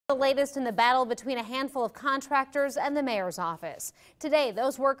The latest in the battle between a handful of contractors and the mayor's office. Today,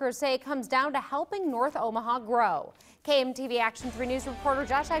 those workers say it comes down to helping North Omaha grow. KMTV Action 3 News reporter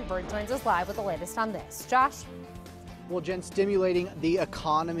Josh Egbert joins us live with the latest on this. Josh? Well, Jen, stimulating the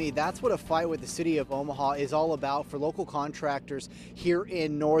economy, that's what a fight with the city of Omaha is all about for local contractors here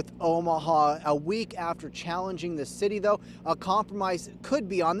in North Omaha. A week after challenging the city, though, a compromise could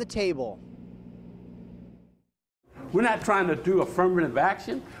be on the table. We're not trying to do affirmative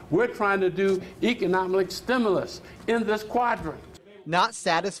action. We're trying to do economic stimulus in this quadrant. Not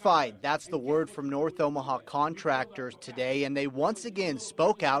satisfied. That's the word from North Omaha contractors today, and they once again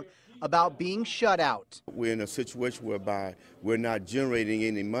spoke out about being shut out. We're in a situation whereby we're not generating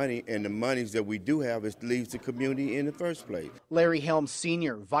any money, and the monies that we do have leaves the community in the first place. Larry Helms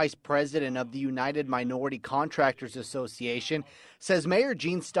Sr., Vice President of the United Minority Contractors Association, says Mayor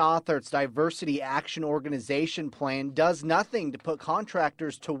Gene Stothart's Diversity Action Organization plan does nothing to put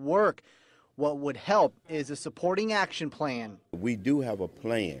contractors to work. What would help is a supporting action plan. We do have a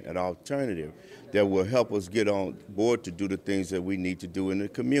plan, an alternative that will help us get on board to do the things that we need to do in the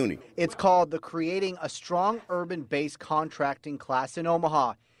community. It's called the Creating a Strong Urban-Based Contracting Class in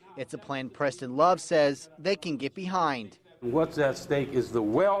Omaha. It's a plan Preston Love says they can get behind. What's at stake is the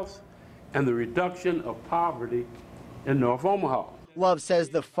wealth and the reduction of poverty in North Omaha. Love says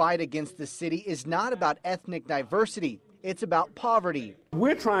the fight against the city is not about ethnic diversity. It's about poverty.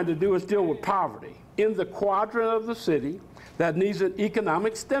 We're trying to do is deal with poverty in the quadrant of the city that needs an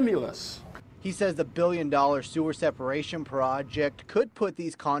economic stimulus. He says the billion-dollar sewer separation project could put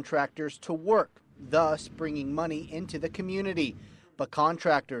these contractors to work, thus bringing money into the community. But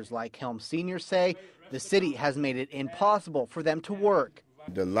contractors like Helms Sr. say the city has made it impossible for them to work.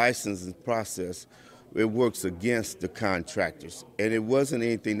 The licensing process, it works against the contractors, and it wasn't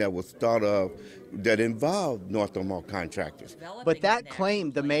anything that was thought of that involved North Omaha contractors. But that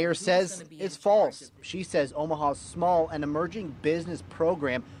claim, the mayor says, is false. She says Omaha's small and emerging business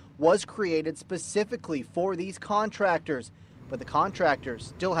program was created specifically for these contractors. But the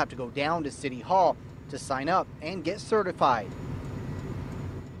contractors still have to go down to City Hall to sign up and get certified.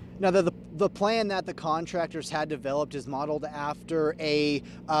 Now, the plan that the contractors had developed is modeled after a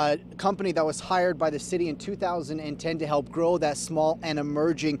company that was hired by the city in 2010 to help grow that small and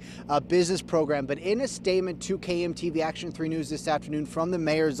emerging business program. But in a statement to KMTV Action 3 News this afternoon from the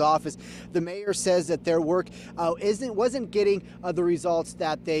mayor's office, the mayor says that their work wasn't getting the results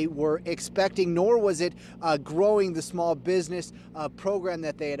that they were expecting, nor was it growing the small business program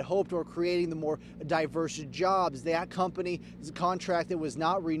that they had hoped or creating the more diverse jobs. That company's contract that was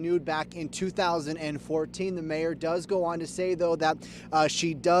not renewed back in 2014. The mayor does go on to say, though, that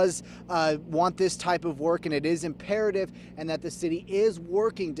she does want this type of work and it is imperative, and that the city is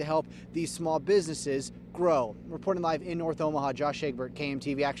working to help these small businesses grow. Reporting live in North Omaha, Josh Egbert,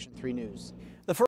 KMTV Action 3 News.